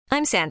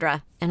I'm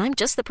Sandra, and I'm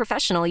just the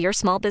professional your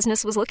small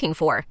business was looking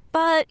for.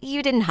 But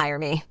you didn't hire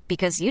me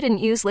because you didn't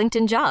use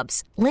LinkedIn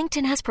Jobs.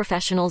 LinkedIn has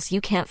professionals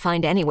you can't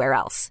find anywhere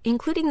else,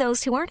 including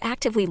those who aren't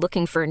actively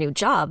looking for a new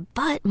job,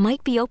 but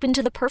might be open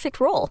to the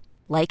perfect role,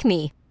 like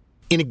me.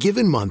 In a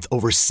given month,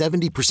 over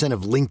 70%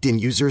 of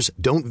LinkedIn users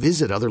don't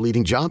visit other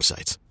leading job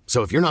sites.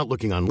 So if you're not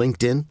looking on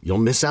LinkedIn, you'll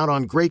miss out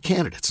on great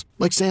candidates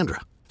like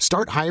Sandra.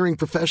 Start hiring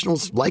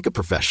professionals like a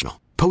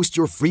professional. Post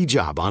your free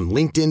job on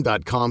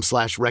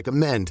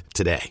linkedin.com/recommend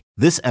today.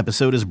 This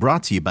episode is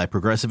brought to you by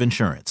Progressive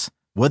Insurance.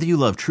 Whether you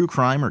love true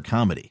crime or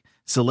comedy,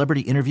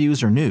 celebrity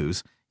interviews or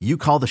news, you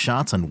call the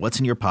shots on what's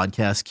in your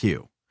podcast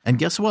queue. And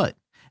guess what?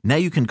 Now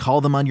you can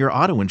call them on your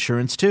auto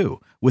insurance too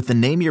with the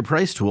Name Your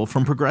Price tool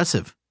from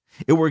Progressive.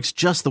 It works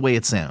just the way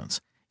it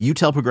sounds. You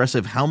tell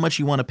Progressive how much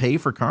you want to pay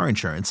for car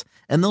insurance,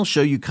 and they'll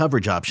show you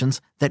coverage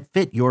options that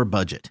fit your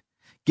budget.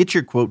 Get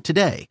your quote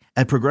today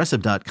at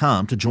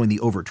Progressive.com to join the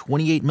over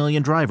 28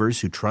 million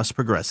drivers who trust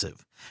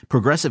Progressive.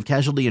 Progressive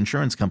Casualty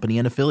Insurance Company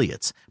and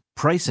Affiliates.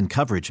 Price and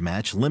coverage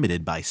match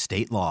limited by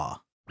state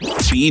law.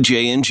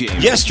 BJ and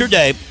Jamie.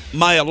 Yesterday,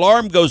 my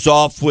alarm goes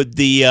off with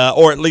the,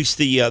 or at least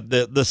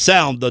the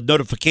sound, the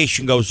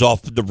notification goes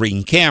off with the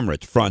Ring camera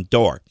at the front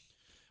door.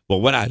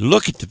 Well, when I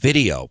look at the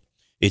video,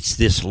 it's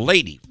this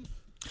lady,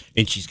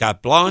 and she's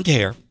got blonde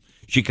hair.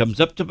 She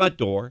comes up to my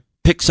door,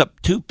 picks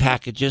up 2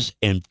 packages,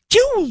 and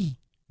boom!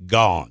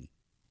 Gone.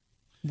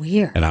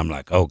 Weird. And I'm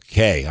like,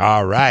 okay,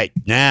 all right.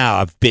 Now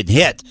I've been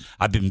hit.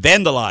 I've been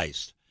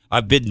vandalized.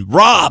 I've been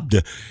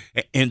robbed.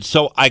 And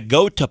so I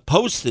go to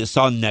post this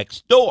on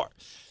Nextdoor.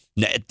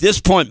 Now, at this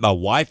point, my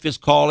wife is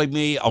calling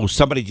me. Oh,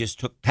 somebody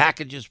just took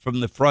packages from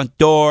the front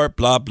door,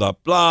 blah, blah,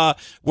 blah.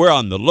 We're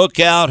on the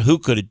lookout. Who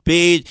could it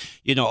be?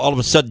 You know, all of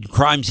a sudden,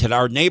 crimes hit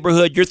our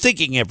neighborhood. You're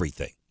thinking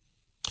everything.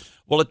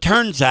 Well, it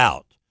turns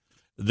out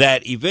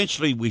that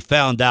eventually we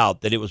found out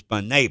that it was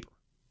my neighbor.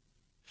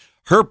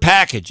 Her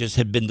packages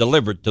had been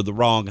delivered to the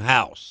wrong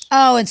house.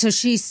 Oh, and so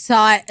she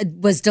saw it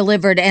was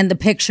delivered and the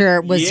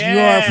picture was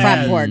your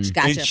front porch.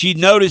 Gotcha. And she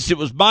noticed it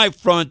was my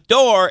front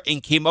door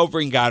and came over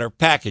and got her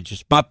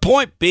packages. My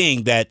point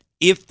being that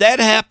if that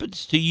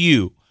happens to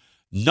you,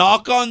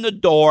 knock on the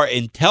door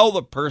and tell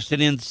the person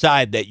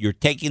inside that you're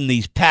taking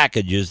these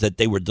packages, that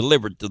they were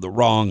delivered to the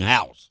wrong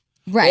house.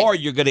 Right. Or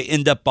you're going to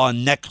end up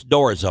on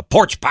Nextdoor as a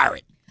porch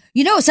pirate.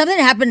 You know, something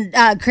happened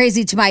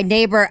crazy to my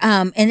neighbor,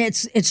 and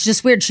it's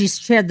just weird. She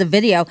shared the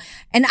video,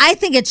 and I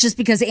think it's just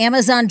because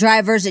Amazon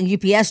drivers and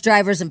UPS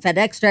drivers and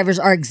FedEx drivers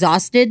are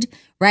exhausted,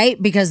 right?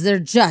 Because they're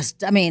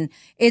just, I mean,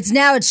 it's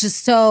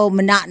just so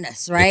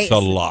monotonous, right? It's a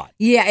lot.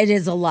 Yeah, it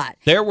is a lot.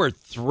 There were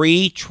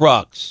 3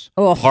 trucks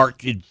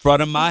parked in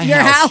front of my Your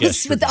house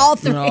yesterday. with all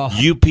 3.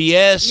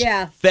 UPS,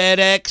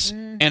 FedEx,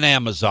 and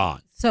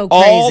Amazon. So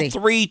crazy. All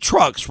 3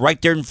 trucks right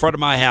there in front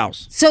of my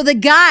house. So the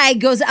guy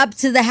goes up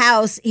to the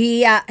house.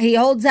 He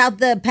holds out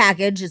the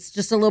package. It's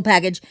just a little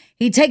package.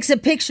 He takes a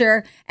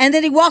picture, and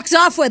then he walks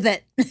off with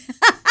it. With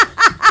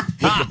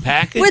the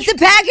package? With the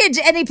package,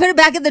 and he put it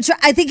back in the truck.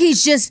 I think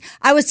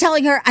I was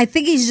telling her, I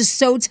think he's just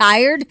so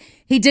tired,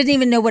 he didn't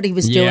even know what he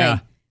was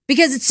doing.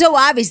 Because it's so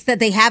obvious that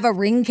they have a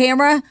Ring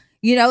camera,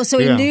 you know, so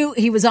he knew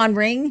he was on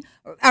Ring,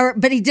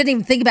 but he didn't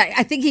even think about it.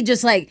 I think he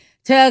just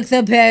took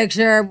the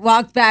picture,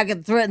 walked back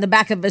and threw it in the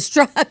back of his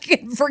truck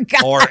and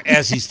forgot. Or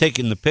as he's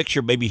taking the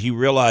picture, maybe he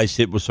realized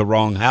it was the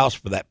wrong house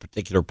for that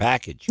particular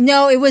package.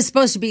 No, it was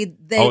supposed to be.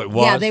 It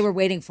was? Yeah, they were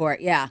waiting for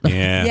it. Yeah.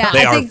 Yeah.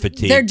 They I are think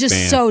fatigued. they're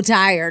just so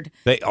tired.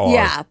 They are.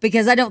 Yeah,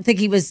 because I don't think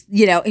he was,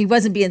 he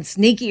wasn't being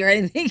sneaky or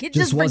anything. He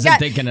just wasn't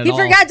thinking at all.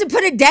 He forgot to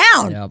put it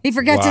down. Yep. He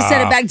forgot to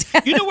set it back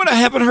down. You know what I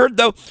haven't heard,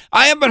 though?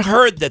 I haven't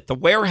heard that the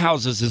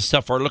warehouses and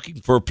stuff are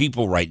looking for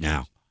people right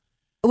now.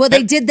 Well,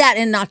 they did that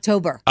in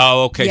October.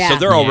 Oh, okay. Yeah. So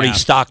they're already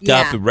stocked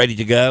up and ready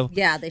to go?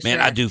 Yeah, they Man,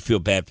 sure. I do feel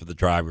bad for the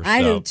drivers.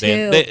 I do,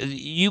 too.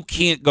 You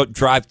can't go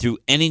drive through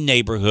any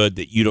neighborhood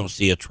that you don't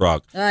see a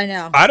truck. I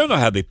know. I don't know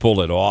how they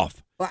pull it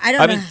off. Well,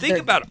 I mean, think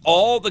about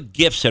all the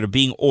gifts that are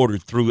being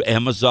ordered through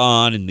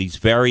Amazon and these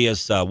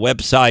various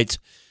websites.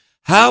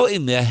 How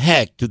in the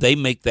heck do they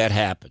make that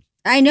happen?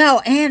 I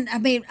know. And, I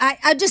mean,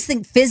 I just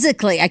think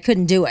physically I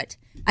couldn't do it.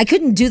 I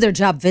couldn't do their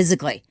job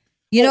physically.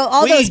 You know,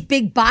 all those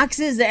big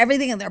boxes and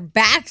everything and their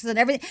backs and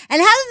everything. And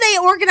how do they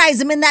organize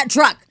them in that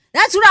truck?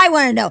 That's what I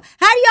want to know.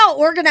 How do y'all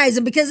organize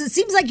them? Because it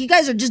seems like you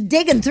guys are just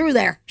digging through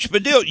there.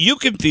 Spadil, you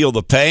can feel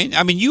the pain.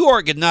 I mean, you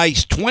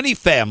organized 20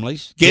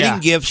 families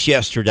getting gifts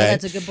yesterday. Oh,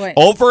 that's a good point.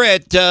 Over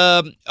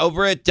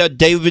at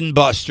Dave &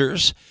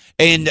 Buster's.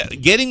 And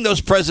getting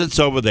those presents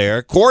over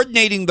there,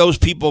 coordinating those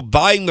people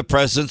buying the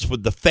presents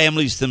with the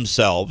families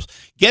themselves,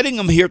 getting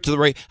them here to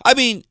the I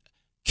mean,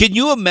 can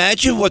you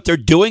imagine what they're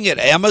doing at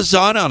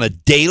Amazon on a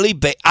daily,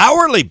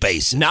 hourly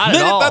basis? Not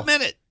at all. Minute by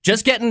minute.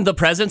 Just getting the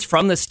presents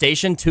from the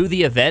station to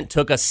the event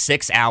took us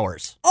 6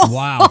 hours. Oh,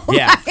 wow.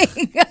 Yeah.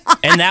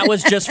 And that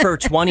was just for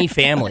 20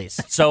 families.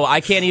 So I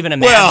can't even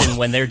imagine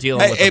when they're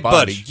dealing with a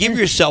bunch. Hey, buddy, give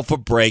yourself a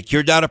break.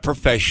 You're not a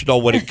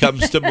professional when it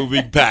comes to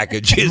moving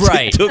packages.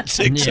 Right. It took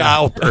 6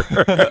 hours.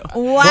 Wow.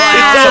 Well,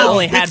 I also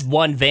only had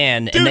one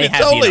van, and they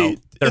had,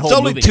 It's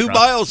only 2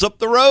 miles up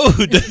the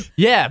road.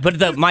 Yeah,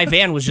 but my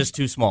van was just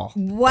too small.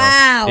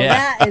 Wow,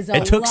 that is a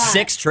lot. It took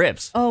 6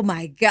 trips. Oh,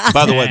 my God.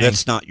 By the way,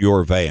 that's not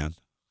your van.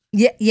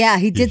 Yeah,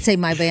 he did say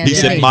my van. He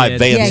said my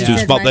van's too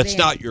small. That's van.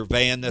 not your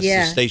van. That's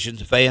the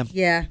station's van.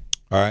 Yeah.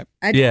 All right.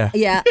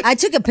 Yeah. I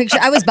took a picture.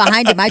 I was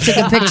behind him. I took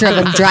a picture of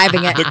him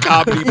driving it. The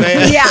comedy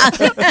van. Yeah.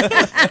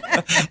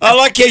 I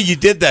like how you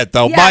did that,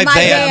 though. Yeah, my my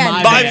van.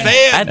 van. My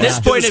van. At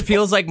this point, it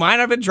feels like mine.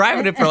 I've been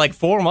driving it for like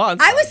 4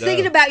 months. I was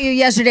thinking about you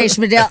yesterday,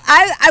 Schmidl.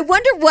 I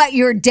wonder what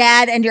your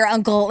dad and your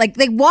uncle, like,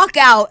 they walk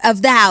out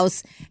of the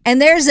house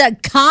and there's a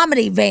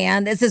comedy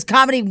van that says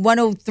Comedy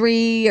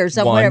 103 or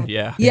something. Whatever.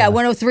 Yeah.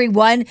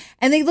 103.1.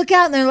 And they look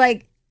out and they're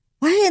like,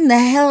 why in the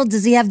hell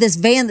does he have this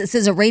van that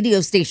says a radio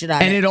station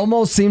on it? And it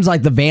almost seems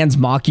like the van's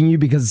mocking you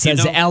because it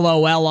says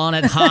LOL on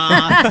it.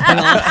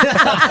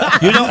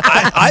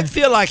 I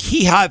feel like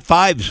he high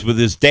fives with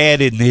his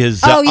dad and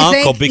his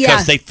uncle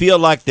because they feel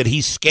like that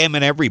he's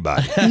scamming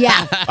everybody.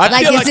 Yeah.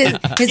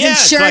 His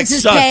insurance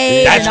is son,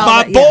 paid. That's and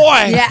my all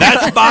boy. Yeah.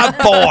 That's my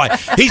boy.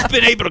 He's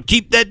been able to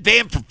keep that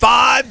van for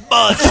 5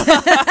 months.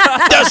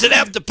 Doesn't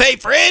have to pay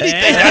for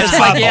anything. That's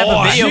my boy. You have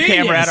a video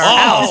camera at our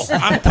house.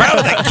 I'm proud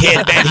of that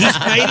kid, man. He's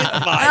made it.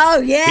 Oh,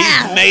 yeah.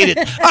 He's made it.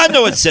 I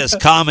know it says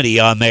comedy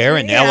on there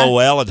and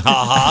LOL and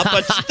ha-ha,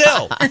 but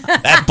still,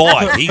 that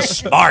boy, he's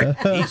smart.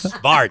 He's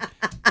smart.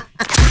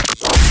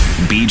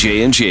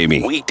 BJ and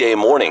Jamie. Weekday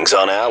mornings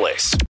on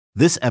Alice.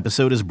 This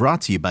episode is brought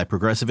to you by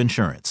Progressive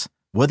Insurance.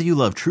 Whether you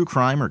love true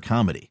crime or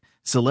comedy,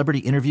 celebrity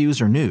interviews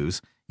or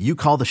news, you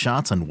call the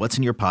shots on what's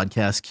in your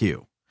podcast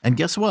queue. And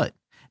guess what?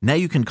 Now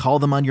you can call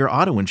them on your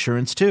auto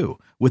insurance too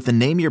with the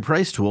Name Your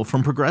Price tool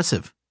from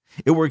Progressive.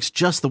 It works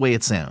just the way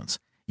it sounds.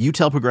 You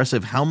tell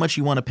Progressive how much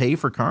you want to pay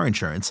for car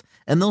insurance,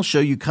 and they'll show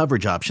you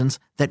coverage options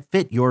that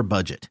fit your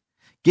budget.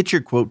 Get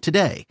your quote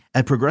today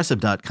at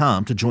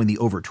Progressive.com to join the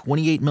over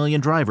 28 million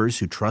drivers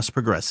who trust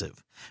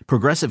Progressive.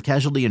 Progressive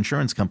Casualty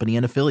Insurance Company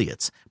and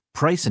Affiliates.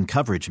 Price and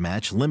coverage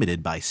match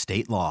limited by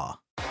state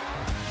law.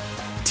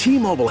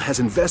 T-Mobile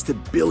has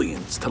invested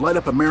billions to light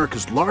up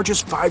America's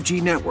largest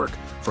 5G network,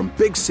 from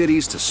big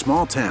cities to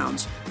small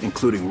towns,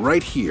 including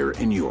right here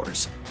in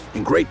yours.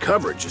 And great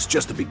coverage is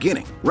just the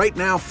beginning. Right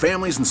now,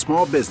 families and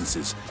small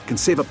businesses can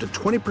save up to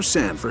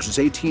 20% versus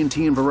AT&T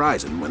and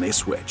Verizon when they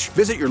switch.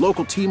 Visit your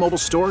local T-Mobile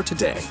store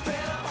today.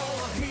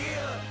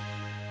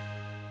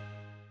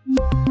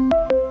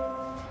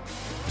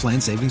 Plan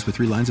savings with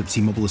 3 lines of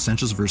T-Mobile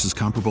Essentials versus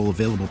comparable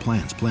available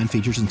plans. Plan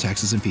features and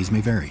taxes and fees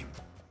may vary.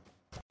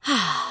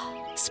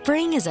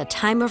 Spring is a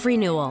time of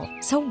renewal,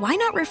 so why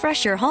not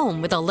refresh your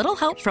home with a little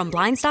help from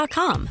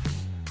Blinds.com?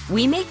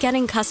 We make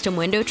getting custom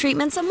window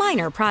treatments a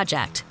minor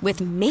project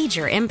with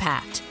major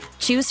impact.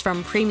 Choose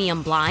from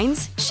premium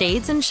blinds,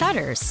 shades, and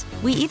shutters.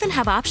 We even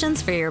have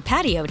options for your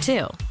patio,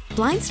 too.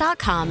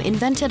 Blinds.com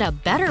invented a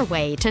better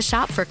way to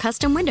shop for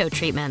custom window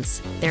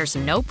treatments. There's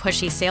no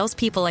pushy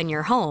salespeople in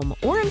your home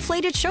or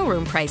inflated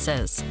showroom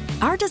prices.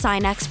 Our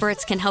design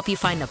experts can help you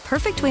find the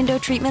perfect window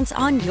treatments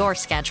on your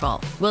schedule.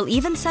 We'll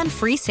even send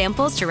free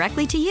samples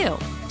directly to you.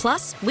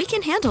 Plus, we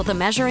can handle the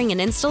measuring and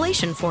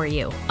installation for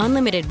you.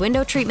 Unlimited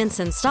window treatments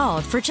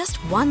installed for just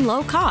one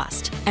low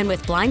cost. And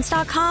with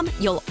Blinds.com,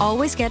 you'll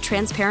always get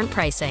transparent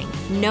pricing.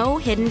 No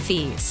hidden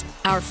fees.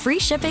 Our free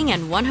shipping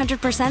and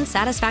 100%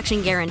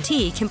 satisfaction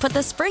guarantee can put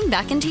the spring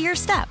back into your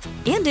step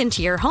and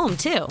into your home,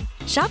 too.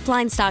 Shop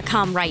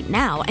Blinds.com right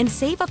now and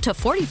save up to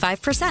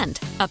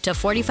 45%. Up to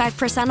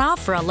 45%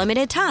 off for a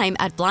limited time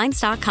at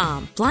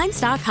Blinds.com.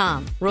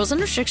 Blinds.com. Rules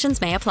and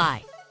restrictions may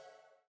apply.